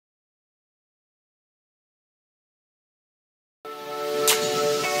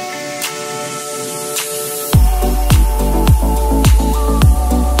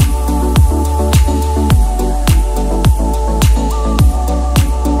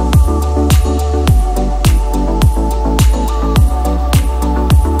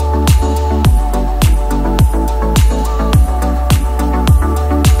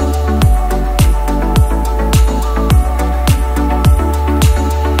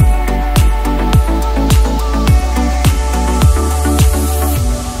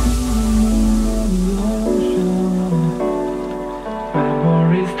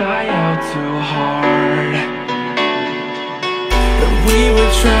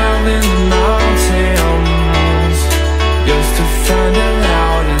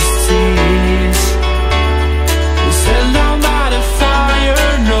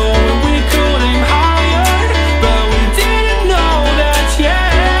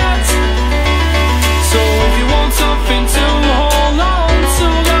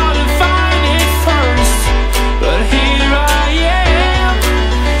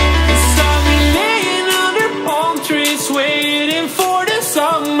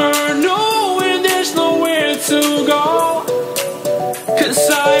summer, knowing there's nowhere to go. 'Cause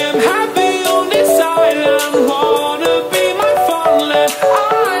I am happy on this island, wanna be my farmland.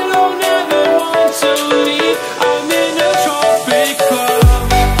 I don't ever want to leave, I'm in a tropic club.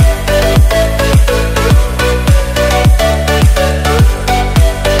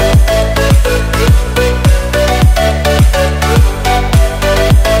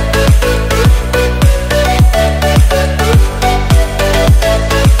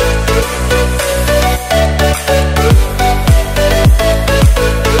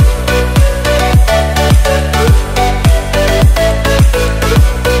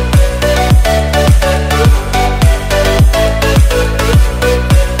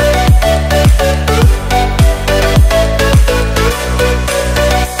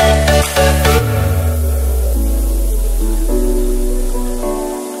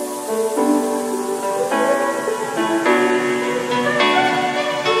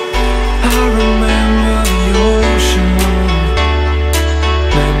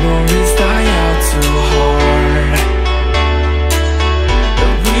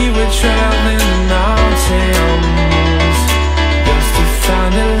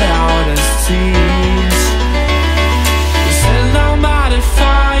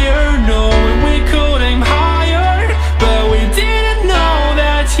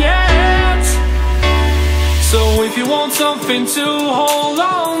 If you want something to hold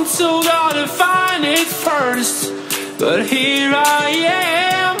on to, gotta find it first. But here I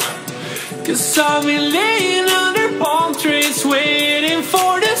am, 'cause I've been laying under palm trees, waiting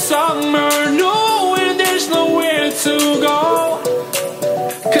for the summer, knowing there's nowhere to go.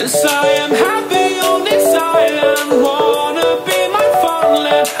 'Cause I am happy